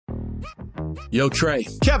Yo, Trey.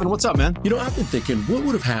 Kevin, what's up, man? You know, I've been thinking, what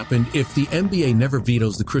would have happened if the NBA never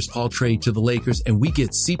vetoes the Chris Paul trade to the Lakers and we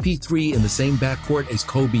get CP3 in the same backcourt as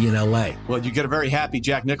Kobe in LA? Well, you get a very happy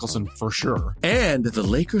Jack Nicholson for sure. And the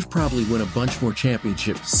Lakers probably win a bunch more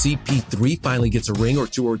championships. CP3 finally gets a ring or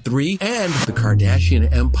two or three, and the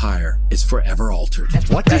Kardashian empire is forever altered.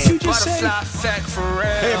 What did you just say?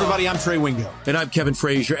 Hey, everybody, I'm Trey Wingo. And I'm Kevin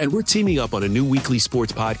Frazier, and we're teaming up on a new weekly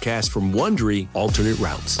sports podcast from Wondery, Alternate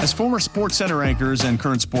Routes. As former Sports Center anchors and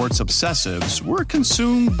current sports obsessives, we're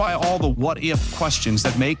consumed by all the what-if questions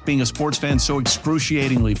that make being a sports fan so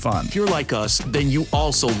excruciatingly fun. If you're like us, then you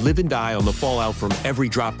also live and die on the fallout from every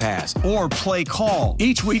drop pass. Or play call.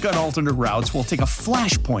 Each week on Alternate Routes, we'll take a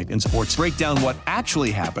flashpoint in sports, break down what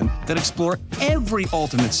actually happened, then explore every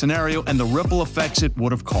alternate scenario and the ripple effects it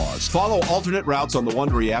would have caused. Follow Alternate Routes on the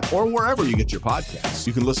Wondery app or wherever you get your podcasts.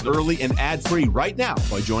 You can listen early and ad-free right now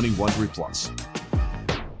by joining Wondery Plus.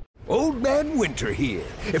 Old Man Winter here.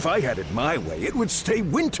 If I had it my way, it would stay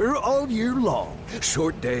winter all year long.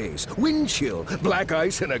 Short days, wind chill, black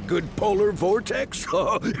ice, and a good polar vortex.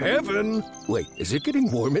 Oh, heaven! Wait, is it getting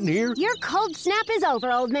warm in here? Your cold snap is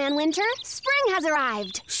over, Old Man Winter. Spring has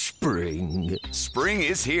arrived. Spring. Spring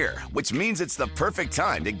is here, which means it's the perfect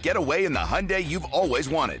time to get away in the Hyundai you've always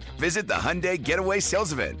wanted. Visit the Hyundai Getaway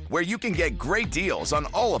Sales Event, where you can get great deals on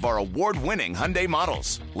all of our award-winning Hyundai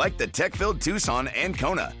models, like the tech-filled Tucson and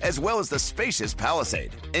Kona, as well as the spacious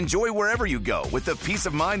Palisade. Enjoy wherever you go with the peace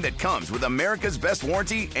of mind that comes with America's best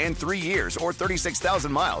warranty and 3 years or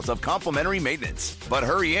 36,000 miles of complimentary maintenance. But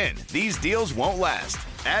hurry in, these deals won't last.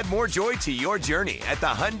 Add more joy to your journey at the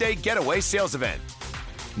Hyundai Getaway Sales Event.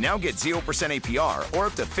 Now get 0% APR or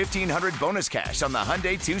up to $1,500 bonus cash on the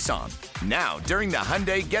Hyundai Tucson. Now, during the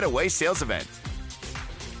Hyundai Getaway Sales Event.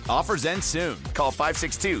 Offers end soon. Call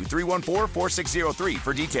 562-314-4603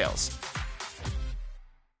 for details.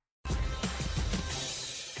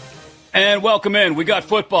 And welcome in. We got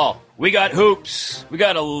football. We got hoops. We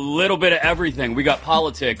got a little bit of everything. We got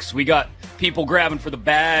politics. We got people grabbing for the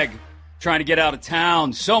bag, trying to get out of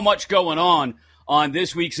town. So much going on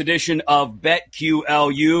this week's edition of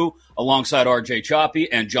BetQLU alongside RJ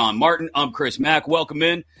Choppy and John Martin. I'm Chris Mack. Welcome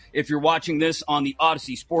in. If you're watching this on the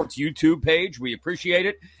Odyssey Sports YouTube page, we appreciate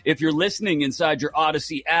it. If you're listening inside your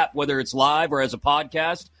Odyssey app, whether it's live or as a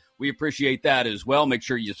podcast, we appreciate that as well. Make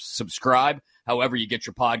sure you subscribe however you get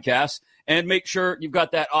your podcasts, and make sure you've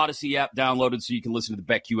got that Odyssey app downloaded so you can listen to the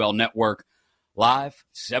BetQL Network live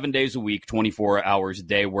 7 days a week, 24 hours a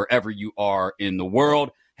day, wherever you are in the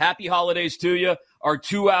world. Happy holidays to you. Our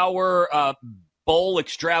 2-hour bowl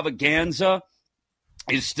extravaganza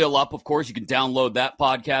is still up, of course. You can download that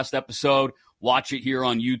podcast episode, watch it here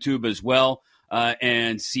on YouTube as well,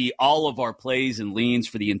 and see all of our plays and leans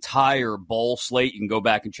for the entire bowl slate. You can go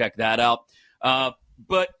back and check that out.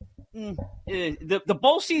 But the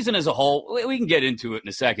bowl season as a whole, we can get into it in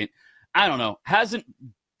a second. I don't know.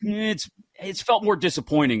 It's felt more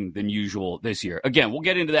disappointing than usual this year. Again, we'll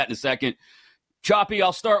get into that in a second. Choppy,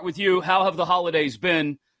 I'll start with you. How have the holidays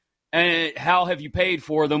been, and how have you paid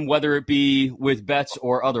for them, whether it be with bets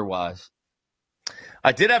or otherwise?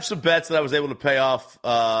 I did have some bets that I was able to pay off the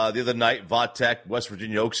other night, Vodtech, West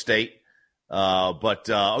Virginia, Oak State. But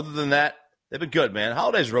other than that, they've been good, man.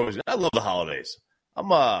 Holidays are always good. I love the holidays.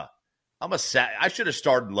 I should have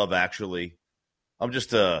started Love Actually. I'm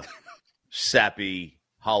just a sappy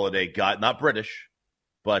holiday guy. Not British,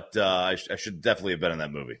 but I should definitely have been in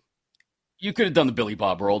that movie. You could have done the Billy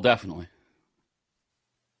Bob role, definitely.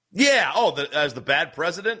 Yeah. Oh, as the bad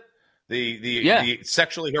president? The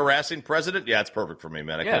sexually harassing president? Yeah, it's perfect for me,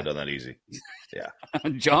 man. I could have done that easy. Yeah.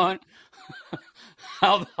 John,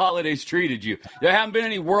 how the holidays treated you? There haven't been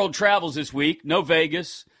any world travels this week. No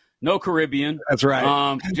Vegas. No Caribbean. That's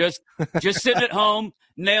right. Just sitting at home,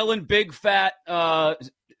 nailing big, fat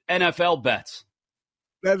NFL bets.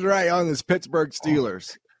 That's right, on this Pittsburgh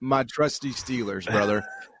Steelers. My trusty Steelers, brother.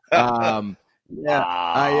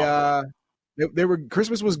 They were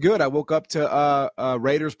Christmas was good. I woke up to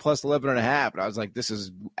Raiders plus 11.5, and I was like, this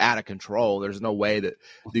is out of control. There's no way that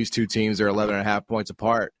these two teams are 11.5 points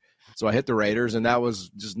apart. So I hit the Raiders, and that was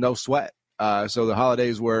just no sweat. So the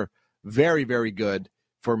holidays were very, very good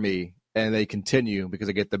for me, and they continue because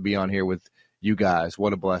I get to be on here with you guys.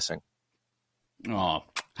 What a blessing. Oh,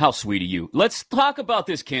 how sweet of you. Let's talk about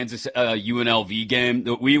this Kansas UNLV game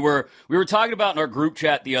that we were talking about in our group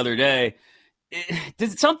chat the other day.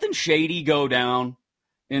 Did something shady go down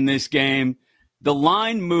in this game?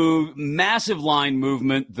 The massive line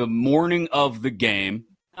movement the morning of the game.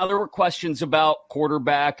 Now, there were questions about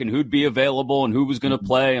quarterback and who'd be available and who was going to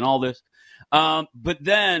play and all this. But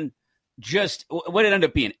then just what it ended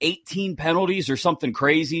up being 18 penalties or something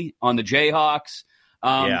crazy on the Jayhawks.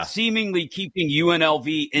 Seemingly keeping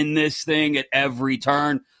UNLV in this thing at every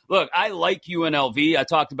turn. Look, I like UNLV. I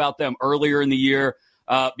talked about them earlier in the year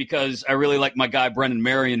because I really like my guy Brendan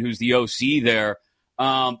Marion, who's the OC there.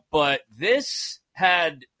 But this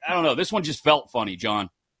this one just felt funny, John.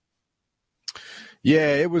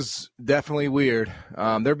 Yeah, it was definitely weird.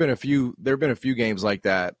 There've been a few games like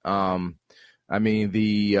that. I mean,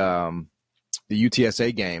 the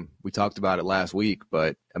UTSA game, we talked about it last week,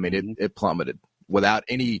 but I mean, it plummeted without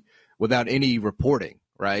any reporting,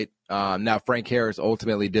 right? Now Frank Harris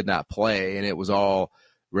ultimately did not play, and it was all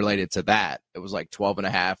related to that. It was like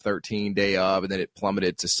 12.5, 13 day of, and then it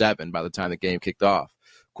plummeted to 7 by the time the game kicked off.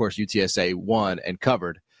 Of course, UTSA won and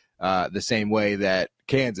covered the same way that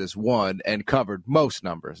Kansas won and covered most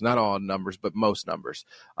numbers, not all numbers, but most numbers.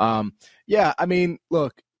 Yeah, I mean,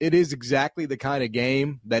 look, it is exactly the kind of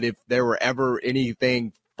game that if there were ever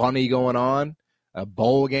anything funny going on, a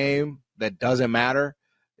bowl game that doesn't matter,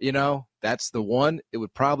 that's the one it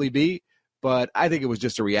would probably be. But I think it was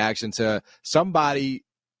just a reaction to somebody,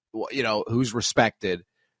 who's respected,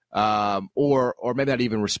 or maybe not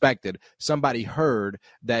even respected. Somebody heard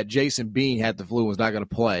that Jason Bean had the flu and was not going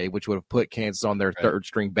to play, which would have put Kansas on their third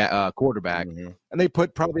string quarterback, and they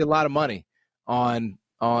put probably a lot of money on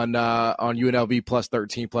UNLV plus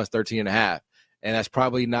 13.5, and that's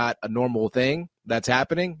probably not a normal thing that's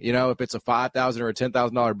happening. If it's a $5,000 or a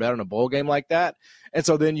 $10,000 bet on a bowl game like that, and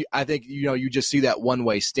so then I think you just see that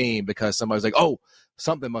one-way steam because somebody's like, oh,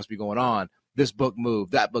 something must be going on. This book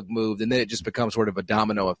moved, that book moved, and then it just becomes sort of a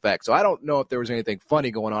domino effect. So I don't know if there was anything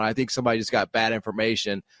funny going on. I think somebody just got bad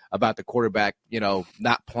information about the quarterback,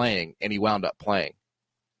 not playing, and he wound up playing.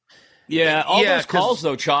 Yeah, all those calls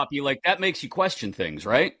though, Choppy, like that makes you question things,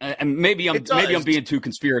 right? And maybe I'm being too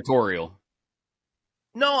conspiratorial.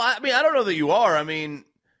 No, I mean I don't know that you are. I mean,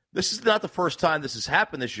 this is not the first time this has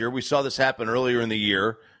happened this year. We saw this happen earlier in the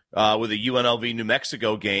year with a UNLV New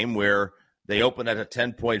Mexico game where they opened at a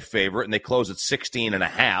 10-point favorite and they closed at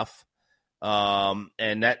 16.5.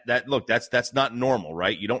 And that's not normal,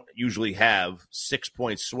 right? You don't usually have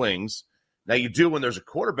 6-point swings. Now you do when there's a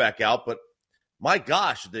quarterback out, but my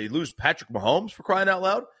gosh, they lose Patrick Mahomes for crying out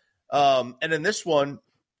loud. And in this one,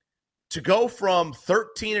 to go from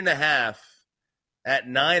 13.5 at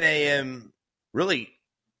 9 a.m., really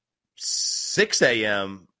 6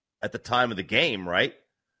 a.m. at the time of the game, right?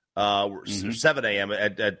 7 a.m.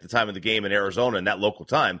 at the time of the game in Arizona in that local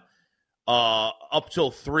time, up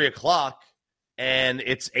till 3 o'clock, and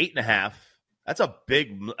it's 8.5. That's a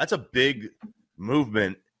big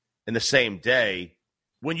movement in the same day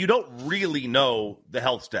when you don't really know the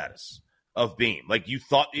health status of Beam. Like you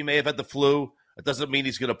thought he may have had the flu. It doesn't mean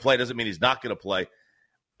he's going to play. Doesn't mean he's not going to play.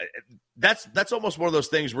 That's almost one of those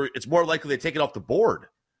things where it's more likely they take it off the board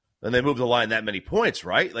than they move the line that many points,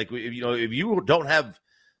 right? Like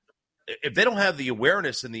if they don't have the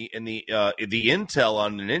awareness and the intel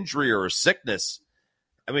on an injury or a sickness,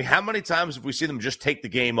 I mean, how many times have we seen them just take the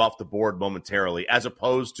game off the board momentarily as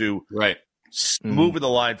opposed to moving the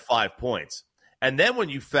line 5 points? And then when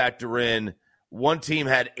you factor in one team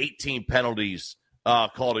had 18 penalties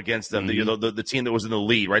called against them, the team that was in the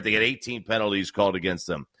lead, right? They had 18 penalties called against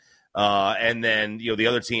them. And then, the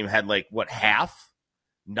other team had 9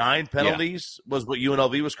 penalties was what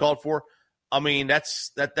UNLV was called for. I mean,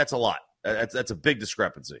 that's a lot. That's a big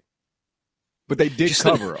discrepancy. But they did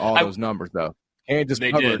cover all those numbers, though. Kansas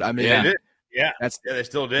covered. Did. I mean, they did. Yeah, they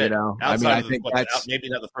still did. I think that's maybe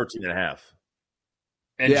not the 13.5.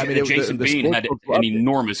 And Jason Bean had an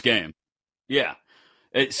enormous game. Yeah,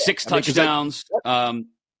 6 touchdowns. How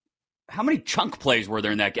many chunk plays were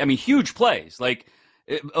there in that game? I mean, huge plays,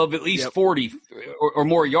 of at least 40 or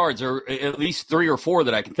more yards, or at least 3 or 4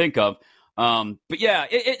 that I can think of. But yeah,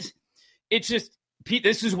 it's just, Pete,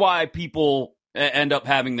 this is why people end up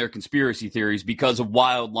having their conspiracy theories, because of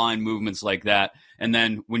wild line movements like that. And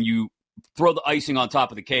then when you throw the icing on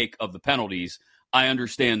top of the cake of the penalties, I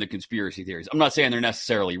understand the conspiracy theories. I'm not saying they're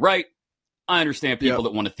necessarily right. I understand people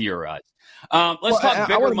that want to theorize. Let's talk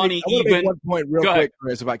bigger money. I want to make one point real quick,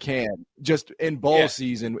 Chris, if I can. Just in bowl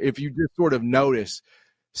season, if you just sort of notice,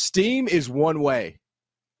 steam is one way.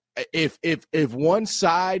 If one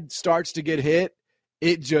side starts to get hit,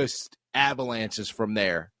 it just avalanches from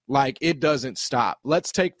there. Like, it doesn't stop.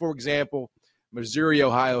 Let's take, for example, Missouri,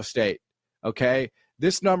 Ohio State. Okay,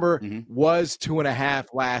 this number was 2.5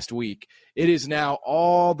 last week. It is now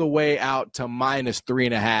all the way out to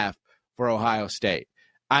 -3.5 for Ohio State.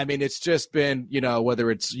 I mean, it's just been, whether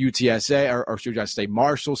it's UTSA or should I say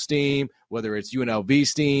Marshall's team, whether it's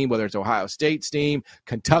UNLV's team, whether it's Ohio State's team.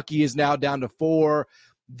 Kentucky is now down to 4.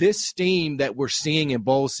 this steam that we're seeing in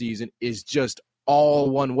bowl season is just all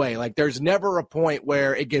one way. Like there's never a point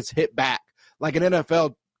where it gets hit back. Like an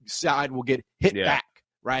NFL side will get hit back,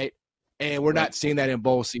 right? And we're not seeing that in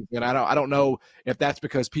bowl season. I don't know if that's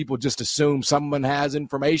because people just assume someone has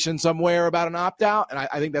information somewhere about an opt-out, and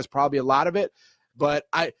I think that's probably a lot of it. But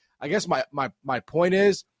I guess my point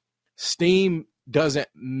is steam doesn't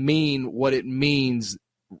mean what it means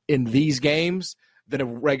in these games than a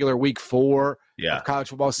regular week 4 of college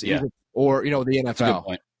football season or, the NFL. That's a good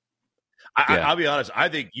point. I'll be honest. I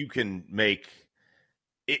think you can make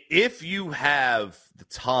 – if you have the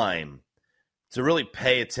time to really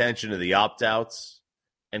pay attention to the opt-outs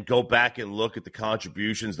and go back and look at the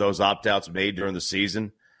contributions those opt-outs made during the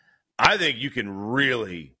season, I think you can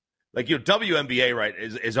really – like, WNBA, right,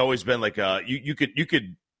 has always been like you could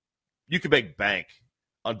make bank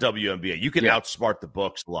on WNBA. You can outsmart the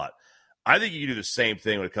books a lot. I think you can do the same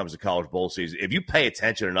thing when it comes to college bowl season. If you pay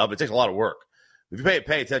attention enough, it takes a lot of work. If you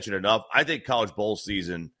pay attention enough, I think college bowl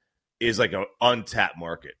season is like an untapped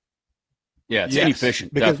market. Yeah, it's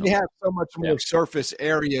inefficient. Because definitely. we have so much more surface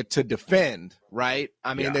area to defend, right?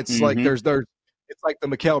 I mean, it's like it's like the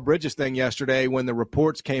Mikal Bridges thing yesterday when the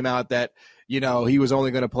reports came out that, he was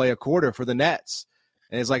only going to play a quarter for the Nets.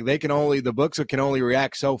 And it's like the books can only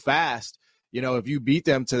react so fast. If you beat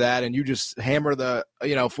them to that and you just hammer the,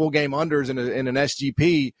 full game unders in an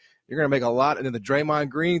SGP, you're going to make a lot. And then the Draymond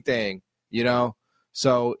Green thing,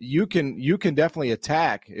 So you can definitely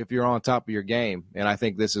attack if you're on top of your game, and I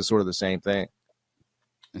think this is sort of the same thing.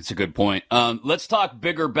 That's a good point. Let's talk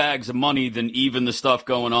bigger bags of money than even the stuff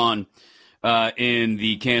going on in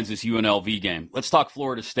the Kansas UNLV game. Let's talk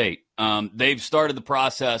Florida State. They've started the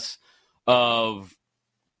process of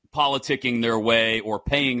politicking their way or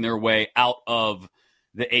paying their way out of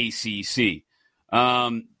the ACC.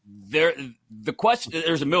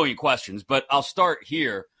 There's a million questions, but I'll start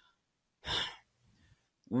here.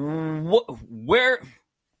 Where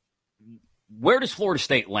does Florida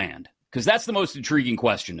State land? Because that's the most intriguing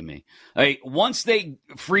question to me. Once they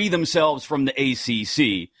free themselves from the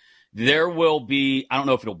ACC, there will be, I don't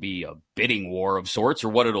know if it'll be a bidding war of sorts or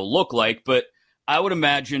what it'll look like, but I would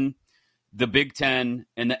imagine the Big Ten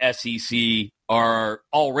and the SEC are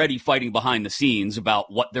already fighting behind the scenes about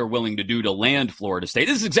what they're willing to do to land Florida State.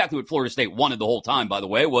 This is exactly what Florida State wanted the whole time, by the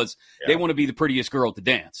way, was they want to be the prettiest girl at the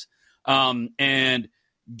dance. And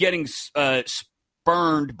getting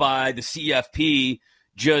spurned by the CFP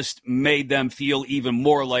just made them feel even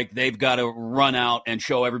more like they've got to run out and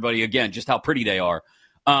show everybody again just how pretty they are.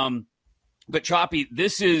 But Choppy,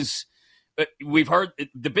 this is we've heard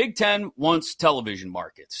the Big Ten wants television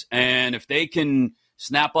markets, and if they can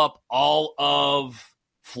snap up all of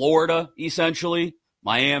Florida, essentially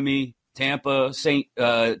Miami, Tampa, St.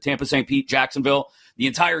 Pete, Jacksonville, the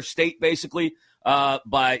entire state basically.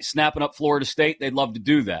 By snapping up Florida State, they'd love to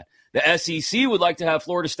do that. The SEC would like to have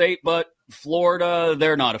Florida State, but Florida,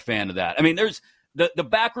 they're not a fan of that. I mean, there's the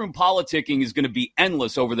backroom politicking is going to be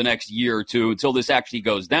endless over the next year or two until this actually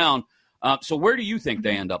goes down. So where do you think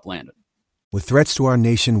they end up landing? With threats to our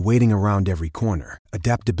nation waiting around every corner,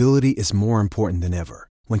 adaptability is more important than ever.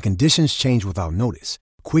 When conditions change without notice,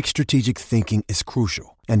 quick strategic thinking is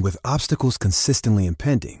crucial. And with obstacles consistently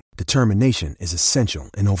impending, determination is essential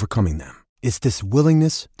in overcoming them. It's this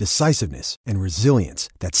willingness, decisiveness, and resilience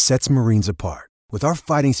that sets Marines apart. With our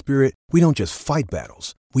fighting spirit, we don't just fight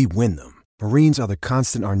battles, we win them. Marines are the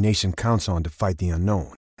constant our nation counts on to fight the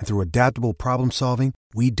unknown. And through adaptable problem solving,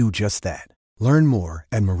 we do just that. Learn more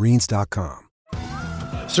at marines.com.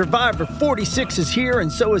 Survivor 46 is here,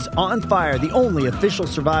 and so is On Fire, the only official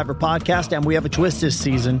Survivor podcast, and we have a twist this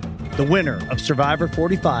season. The winner of Survivor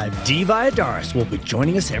 45, Dee Valladares, will be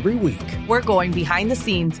joining us every week. We're going behind the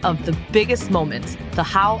scenes of the biggest moments, the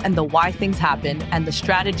how and the why things happen, and the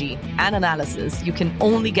strategy and analysis you can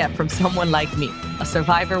only get from someone like me, a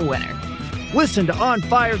Survivor winner. Listen to On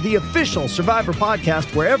Fire, the official Survivor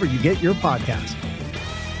podcast, wherever you get your podcast.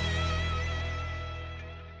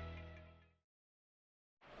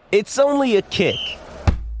 It's only a kick,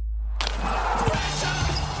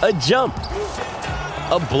 a jump,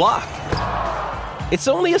 a block. It's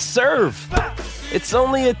only a serve. It's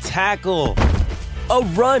only a tackle, a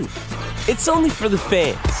run. It's only for the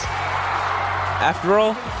fans. After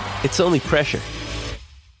all, it's only pressure.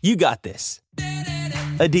 You got this.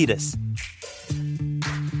 Adidas.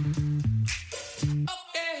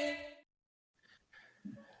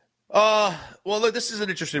 Well, look, this is an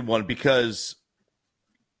interesting one because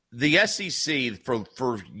the SEC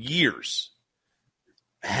for years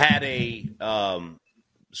had a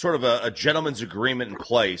sort of a gentleman's agreement in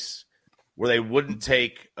place where they wouldn't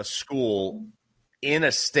take a school in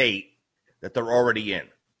a state that they're already in.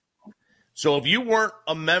 So if you weren't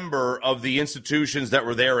a member of the institutions that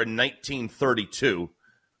were there in 1932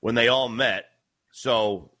 when they all met,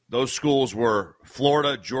 so those schools were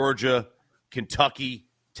Florida, Georgia, Kentucky,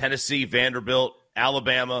 Tennessee, Vanderbilt,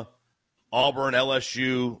 Alabama, Auburn,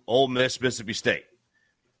 LSU, Ole Miss, Mississippi State.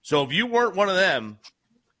 So if you weren't one of them,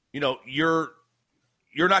 you're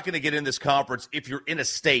not going to get in this conference if you're in a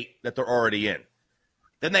state that they're already in.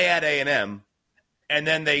 Then they add A&M, and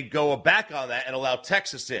then they go back on that and allow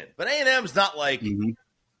Texas in. But A&M's not like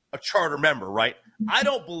a charter member, right? I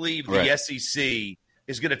don't believe the SEC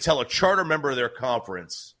is going to tell a charter member of their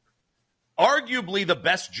conference, arguably the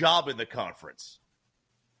best job in the conference,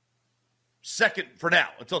 second for now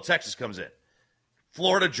until Texas comes in.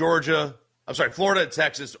 Florida and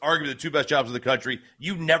Texas, arguably the two best jobs in the country.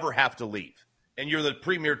 You never have to leave, and you're the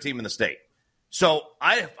premier team in the state. So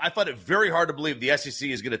I find it very hard to believe the SEC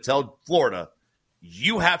is going to tell Florida,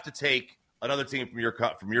 you have to take another team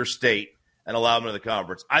from your state and allow them to the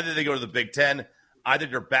conference. Either they go to the Big Ten, either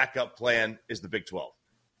their backup plan is the Big 12.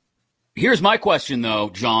 Here's my question, though,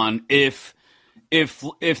 John. Is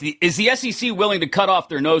the SEC willing to cut off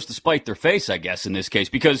their nose to spite their face, I guess, in this case?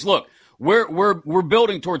 Because, look, we're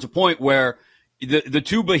building towards a point where the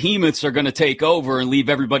two behemoths are going to take over and leave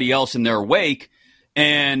everybody else in their wake,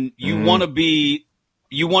 and you want to be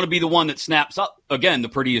the one that snaps up, again, the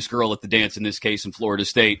prettiest girl at the dance, in this case, in Florida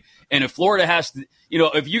State. And if Florida has to,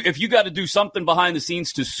 if you got to do something behind the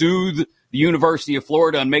scenes to soothe the University of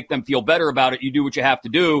Florida and make them feel better about it, you do what you have to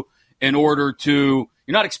do in order to,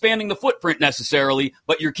 you're not expanding the footprint necessarily,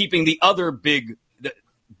 but you're keeping the other big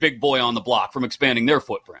boy on the block from expanding their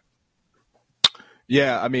footprint.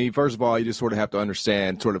 Yeah, I mean, first of all, you just sort of have to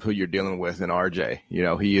understand sort of who you're dealing with in RJ.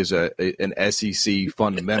 He is an SEC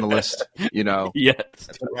fundamentalist, yes,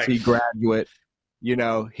 SEC graduate.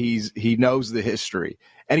 He knows the history,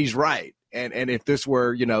 and he's right. And if this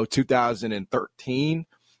were, 2013,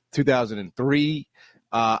 2003,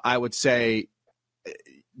 I would say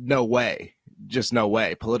no way, just no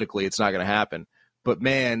way. Politically, it's not going to happen. But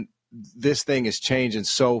man, this thing is changing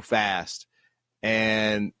so fast,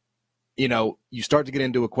 and you start to get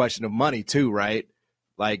into a question of money too, right?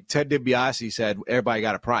 Like Ted DiBiase said, everybody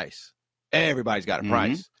got a price. Everybody's got a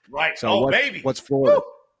price. Right. So what's Florida?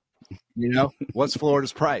 What's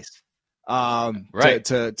Florida's price? Right.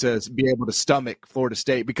 To be able to stomach Florida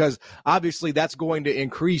State, because obviously that's going to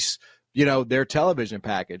increase, their television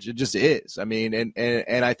package. It just is. I mean,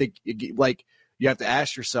 and I think you have to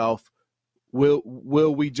ask yourself,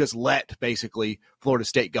 will we just let basically Florida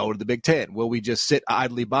State go to the Big Ten? Will we just sit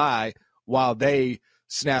idly by while they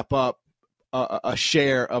snap up a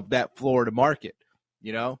share of that Florida market?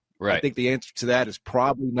 Right. I think the answer to that is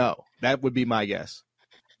probably no. That would be my guess.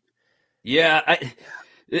 Yeah,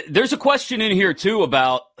 there's a question in here too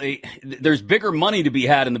about there's bigger money to be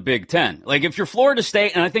had in the Big Ten. Like if you're Florida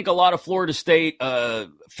State, and I think a lot of Florida State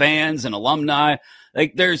fans and alumni,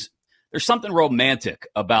 like there's something romantic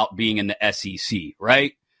about being in the SEC,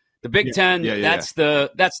 right? The Big Ten, that's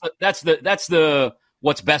the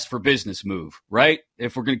what's best for business move, right?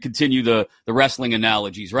 If we're going to continue the wrestling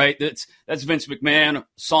analogies, right? That's Vince McMahon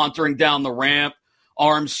sauntering down the ramp,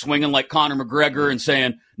 arms swinging like Conor McGregor and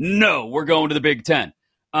saying, "No, we're going to the Big Ten."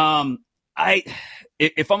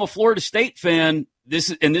 If I'm a Florida State fan,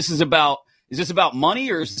 is this about money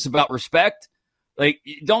or is this about respect? Like,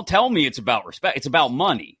 don't tell me it's about respect. It's about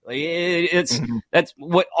money. Like, that's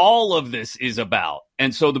what all of this is about.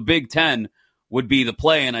 And so the Big Ten would be the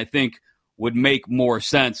play, and I think would make more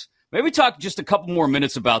sense. Maybe talk just a couple more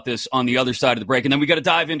minutes about this on the other side of the break, and then we got to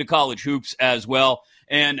dive into college hoops as well.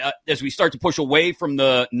 And as we start to push away from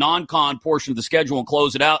the non-con portion of the schedule and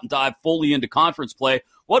close it out and dive fully into conference play,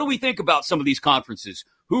 what do we think about some of these conferences?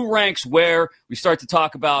 Who ranks where? We start to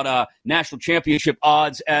talk about national championship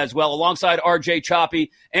odds as well. Alongside RJ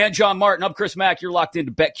Choppy and John Martin, I'm Chris Mack. You're locked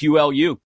into BetQLU.